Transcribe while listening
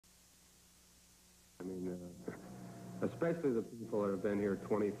I mean, especially the people that have been here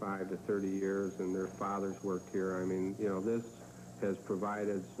 25 to 30 years and their fathers worked here. I mean, you know, this has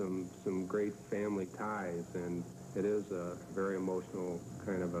provided some great family ties, and it is a very emotional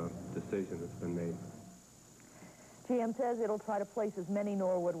kind of a decision that's been made. GM says it'll try to place as many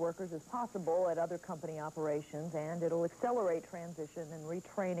Norwood workers as possible at other company operations, and it'll accelerate transition and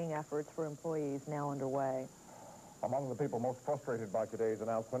retraining efforts for employees now underway. Among the people most frustrated by today's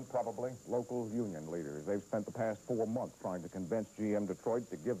announcement, probably local union leaders. They've spent the past 4 months trying to convince GM Detroit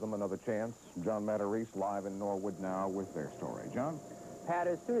to give them another chance. John Matarese live in Norwood now with their story. John? Pat,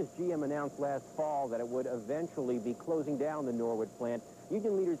 as soon as GM announced last fall that it would eventually be closing down the Norwood plant,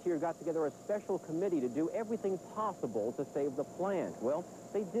 union leaders here got together a special committee to do everything possible to save the plant. Well,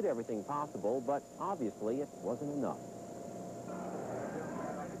 they did everything possible, but obviously it wasn't enough.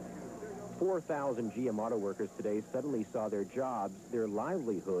 4,000 GM auto workers today suddenly saw their jobs, their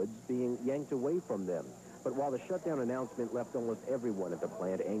livelihoods, being yanked away from them. But while the shutdown announcement left almost everyone at the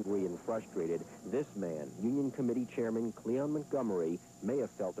plant angry and frustrated, this man, Union Committee Chairman Cleon Montgomery, may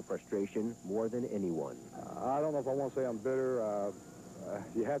have felt the frustration more than anyone. I don't know if I want to say I'm bitter.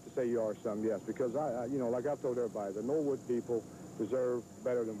 You have to say you are some, yes, because you know, like I've told everybody, the Norwood people deserve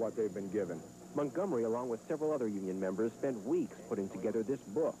better than what they've been given. Montgomery, along with several other union members, spent weeks putting together this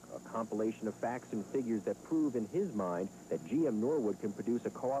book, a compilation of facts and figures that prove in his mind that GM Norwood can produce a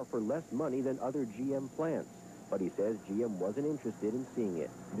car for less money than other GM plants. But he says GM wasn't interested in seeing it.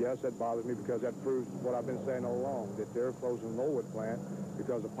 Yes, that bothers me because that proves what I've been saying all along, that they're closing the Norwood plant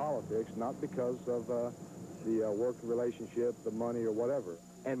because of politics, not because of the work relationship, the money, or whatever.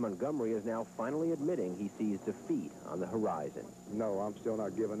 And Montgomery is now finally admitting he sees defeat on the horizon. No, I'm still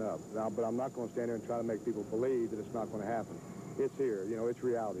not giving up. Now, but I'm not going to stand there and try to make people believe that it's not going to happen. It's here. You know, it's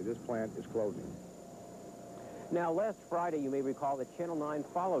reality. This plant is closing. Now, last Friday, you may recall that Channel 9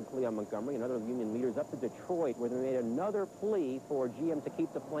 followed Cleon Montgomery and other union leaders up to Detroit, where they made another plea for GM to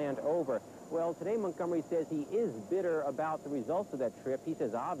keep the plant over. Well, today Montgomery says he is bitter about the results of that trip. He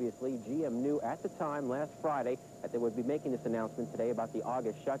says, obviously, GM knew at the time, last Friday, that they would be making this announcement today about the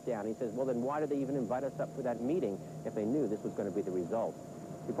August shutdown. He says, well, then why did they even invite us up for that meeting if they knew this was going to be the result?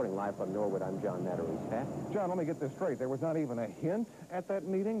 Reporting live from Norwood, I'm John Matarese. Pat? John, let me get this straight. There was not even a hint at that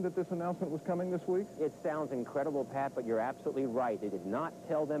meeting that this announcement was coming this week? It sounds incredible, Pat, but you're absolutely right. They did not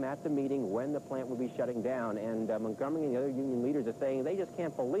tell them at the meeting when the plant would be shutting down. And Montgomery and the other union leaders are saying they just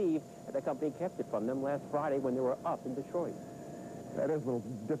can't believe that the company kept it from them last Friday when they were up in Detroit. That is a little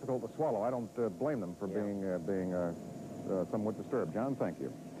difficult to swallow. I don't blame them for being somewhat disturbed. John, thank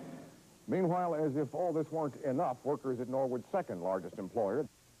you. Meanwhile, as if all this weren't enough, workers at Norwood's second largest employer.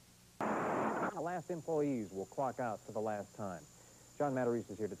 The last employees will clock out for the last time. John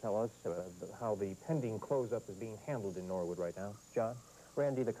Matarese is here to tell us how the pending close-up is being handled in Norwood right now. John?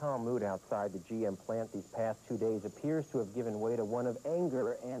 Randy, the calm mood outside the GM plant these past 2 days appears to have given way to one of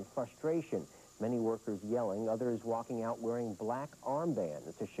anger and frustration. Many workers yelling, others walking out wearing black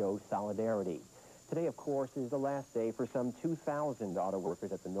armbands to show solidarity. Today, of course, is the last day for some 2,000 auto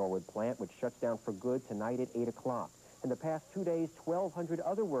workers at the Norwood plant, which shuts down for good tonight at 8 o'clock. In the past 2 days, 1,200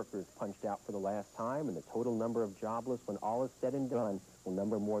 other workers punched out for the last time, and the total number of jobless when all is said and done will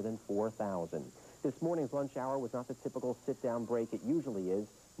number more than 4,000. This morning's lunch hour was not the typical sit-down break it usually is.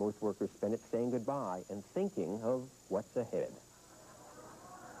 Most workers spend it saying goodbye and thinking of what's ahead.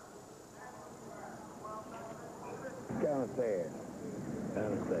 Kind of sad.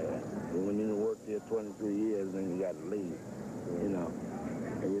 Kind of sad. When you worked here 23 years, then you got to leave, you know,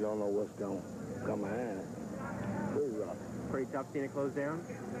 and you don't know what's going to come behind. Pretty rough. Pretty tough seeing it close down?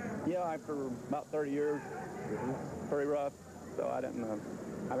 Yeah, after about 30 years, pretty rough. So I didn't,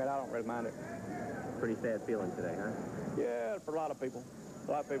 I don't really mind it. Pretty sad feeling today, huh? Yeah, for a lot of people.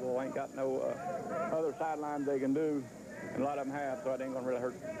 A lot of people ain't got no other sidelines they can do, and a lot of them have, so it ain't going to really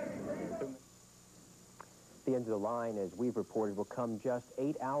hurt too much. The end of the line, as we've reported, will come just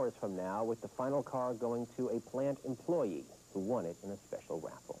 8 hours from now, with the final car going to a plant employee who won it in a special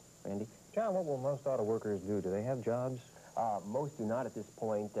raffle. Randy? John, what will most auto workers do? Do they have jobs? Most do not at this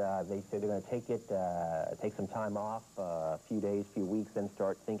point. They say they're going to take some time off, a few days, few weeks, then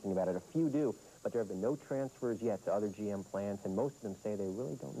start thinking about it. A few do, but there have been no transfers yet to other GM plants, and most of them say they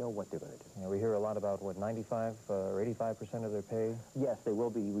really don't know what they're going to do. Yeah, we hear a lot about, what, 95 or 85% of their pay? Yes, they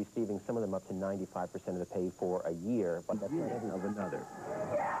will be receiving some of them up to 95% of the pay for a year, but that's not every of another.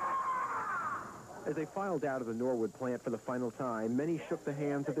 As they filed out of the Norwood plant for the final time, many shook the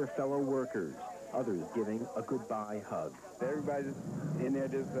hands of their fellow workers, others giving a goodbye hug. Everybody's in there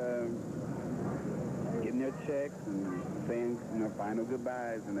just getting their their checks and saying, final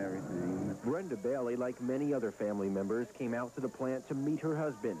goodbyes and everything. Brenda Bailey, like many other family members, came out to the plant to meet her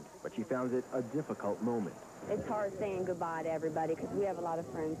husband, but she found it a difficult moment. It's hard saying goodbye to everybody because we have a lot of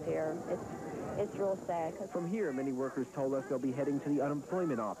friends here. It's real sad. From here, many workers told us they'll be heading to the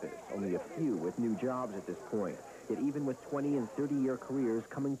unemployment office, only a few with new jobs at this point. Yet even with 20 and 30-year careers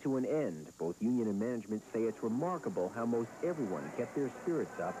coming to an end, both union and management say it's remarkable how most everyone kept their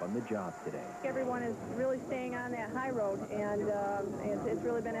spirits up on the job today. Everyone is really staying on that high road, and it's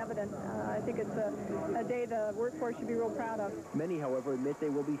really been evident. I think it's a day the workforce should be real proud of. Many, however, admit they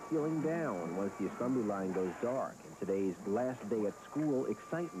will be feeling down once the assembly line goes dark, and today's last day at school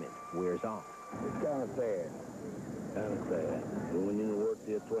excitement wears off. It's kind of sad. Kind of sad. But when you worked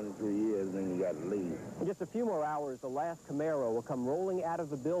here 23 years, then you got to leave. In just a few more hours, the last Camaro will come rolling out of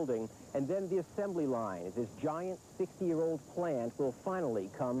the building, and then the assembly line, as this giant 60-year-old plant will finally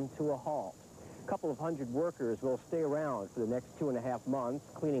come to a halt. A couple of hundred workers will stay around for the next 2.5 months,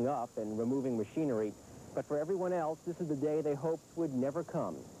 cleaning up and removing machinery. But for everyone else, this is the day they hoped would never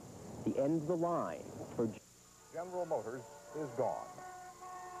come. The end of the line for General Motors is gone.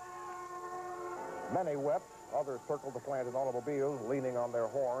 Many wept. Others circled the plant in automobiles, leaning on their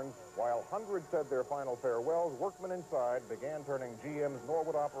horns. While hundreds said their final farewells, workmen inside began turning GM's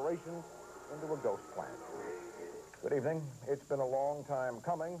Norwood operations into a ghost plant. Good evening. It's been a long time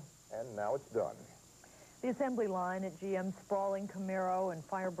coming, and now it's done. The assembly line at GM's sprawling Camaro and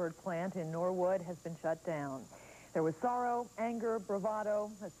Firebird plant in Norwood has been shut down. There was sorrow, anger,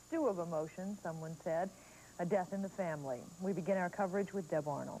 bravado, a stew of emotion, someone said, a death in the family. We begin our coverage with Deb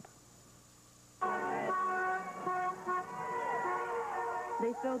Arnold.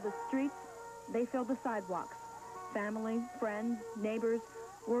 They filled the streets, they filled the sidewalks. Family, friends, neighbors,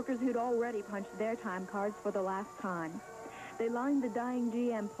 workers who'd already punched their time cards for the last time. They lined the dying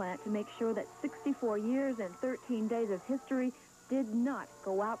GM plant to make sure that 64 years and 13 days of history did not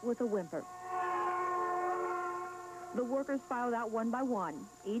go out with a whimper. The workers filed out one by one,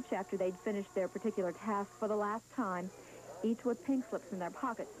 each after they'd finished their particular task for the last time, each with pink slips in their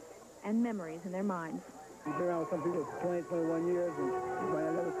pockets and memories in their minds. You've been around with some people for 20, 21 years, and you might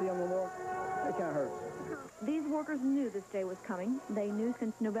never see them no more. That kind of hurts. These workers knew this day was coming. They knew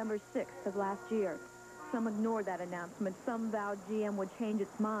since November 6th of last year. Some ignored that announcement. Some vowed GM would change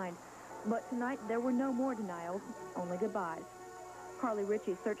its mind. But tonight, there were no more denials, only goodbyes. Carly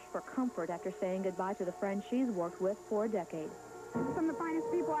Ritchie searched for comfort after saying goodbye to the friend she's worked with for a decade. Some of the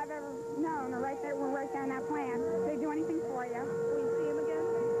finest people I've ever known are right there in that plant. They do anything for you. Will you see them again?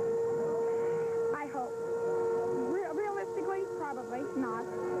 I hope. Realistically, probably not.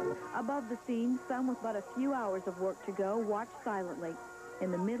 Above the scene, some with but a few hours of work to go watched silently.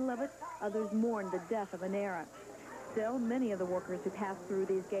 In the middle of it, others mourned the death of an era. Still, many of the workers who passed through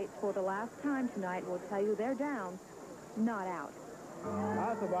these gates for the last time tonight will tell you they're down, not out.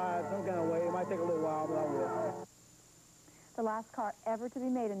 I'll survive some kind of way. It might take a little while, but I will. The last car ever to be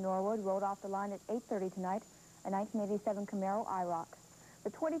made in Norwood rolled off the line at 8:30 tonight, a 1987 Camaro IROC. The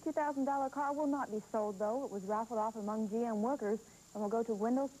 $22,000 car will not be sold, though. It was raffled off among GM workers and will go to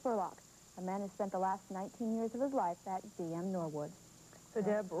Wendell Spurlock, a man who spent the last 19 years of his life at GM Norwood. So,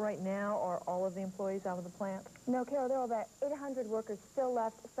 Deb, right now, are all of the employees out of the plant? No, Carol, there are about 800 workers still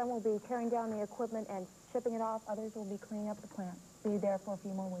left. Some will be tearing down the equipment and shipping it off. Others will be cleaning up the plant. Be there for a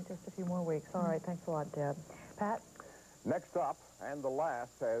few more weeks. Just a few more weeks. All right, thanks a lot, Deb. Pat? Next up, and the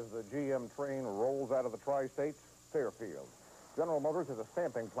last, as the GM train rolls out of the Tri-States, Fairfield. General Motors is a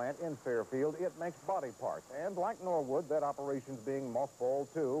stamping plant in Fairfield. It makes body parts. And like Norwood, that operation's being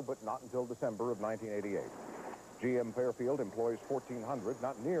mothballed too, but not until December of 1988. GM Fairfield employs 1,400,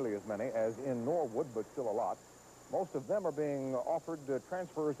 not nearly as many as in Norwood, but still a lot. Most of them are being offered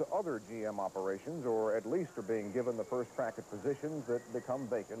transfers to other GM operations, or at least are being given the first crack at positions that become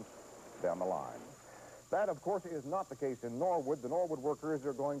vacant down the line. That, of course, is not the case in Norwood. The Norwood workers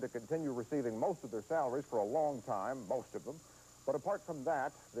are going to continue receiving most of their salaries for a long time, most of them. But apart from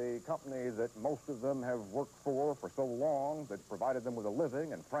that, the company that most of them have worked for so long, that's provided them with a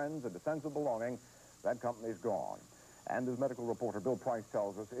living and friends and a sense of belonging, that company's gone. And as medical reporter Bill Price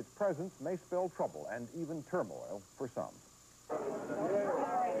tells us, its presence may spell trouble and even turmoil for some.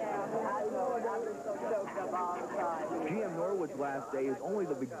 GM Norwood's last day is only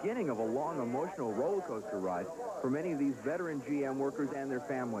the beginning of a long, emotional roller coaster ride for many of these veteran GM workers and their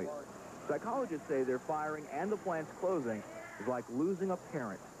families. Psychologists say their firing and the plant's closing is like losing a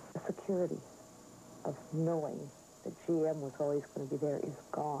parent. The security of knowing that GM was always going to be there is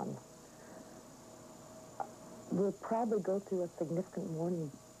gone. We'll probably go through a significant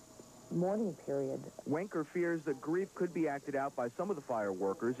mourning mourning period. Wenker fears that grief could be acted out by some of the fire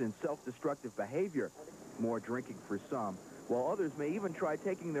workers in self-destructive behavior, more drinking for some, while others may even try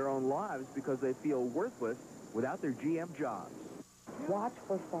taking their own lives because they feel worthless without their GM jobs. Watch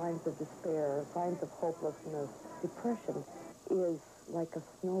for signs of despair, signs of hopelessness. Depression is like a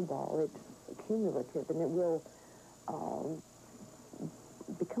snowball. It's cumulative, and it will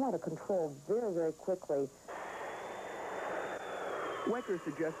become out of control very, very quickly. Wenker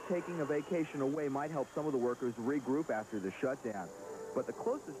suggests taking a vacation away might help some of the workers regroup after the shutdown. But the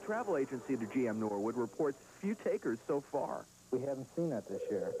closest travel agency to GM Norwood reports few takers so far. We haven't seen that this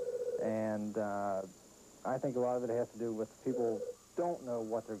year, and I think a lot of it has to do with people don't know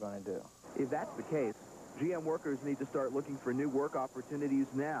what they're going to do. If that's the case, GM workers need to start looking for new work opportunities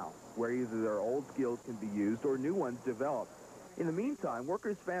now, where either their old skills can be used or new ones developed. In the meantime,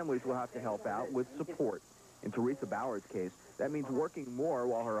 workers' families will have to help out with support. In Teresa Bauer's case, that means working more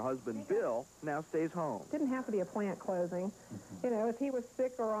while her husband, Bill, now stays home. It didn't have to be a plant closing. You know, if he was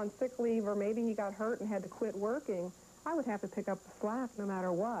sick or on sick leave or maybe he got hurt and had to quit working, I would have to pick up the slack no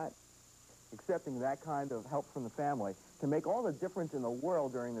matter what. Accepting that kind of help from the family can make all the difference in the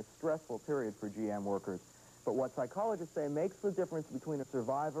world during this stressful period for GM workers. But what psychologists say makes the difference between a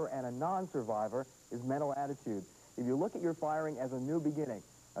survivor and a non-survivor is mental attitude. If you look at your firing as a new beginning,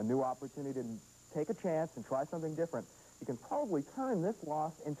 a new opportunity to take a chance and try something different, you can probably turn this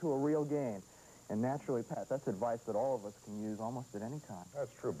loss into a real gain. And naturally, Pat, that's advice that all of us can use almost at any time.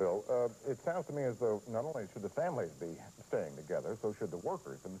 That's true, Bill. It sounds to me as though not only should the families be staying together, so should the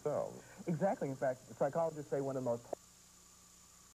workers themselves. Exactly. In fact, the psychologists say one of the most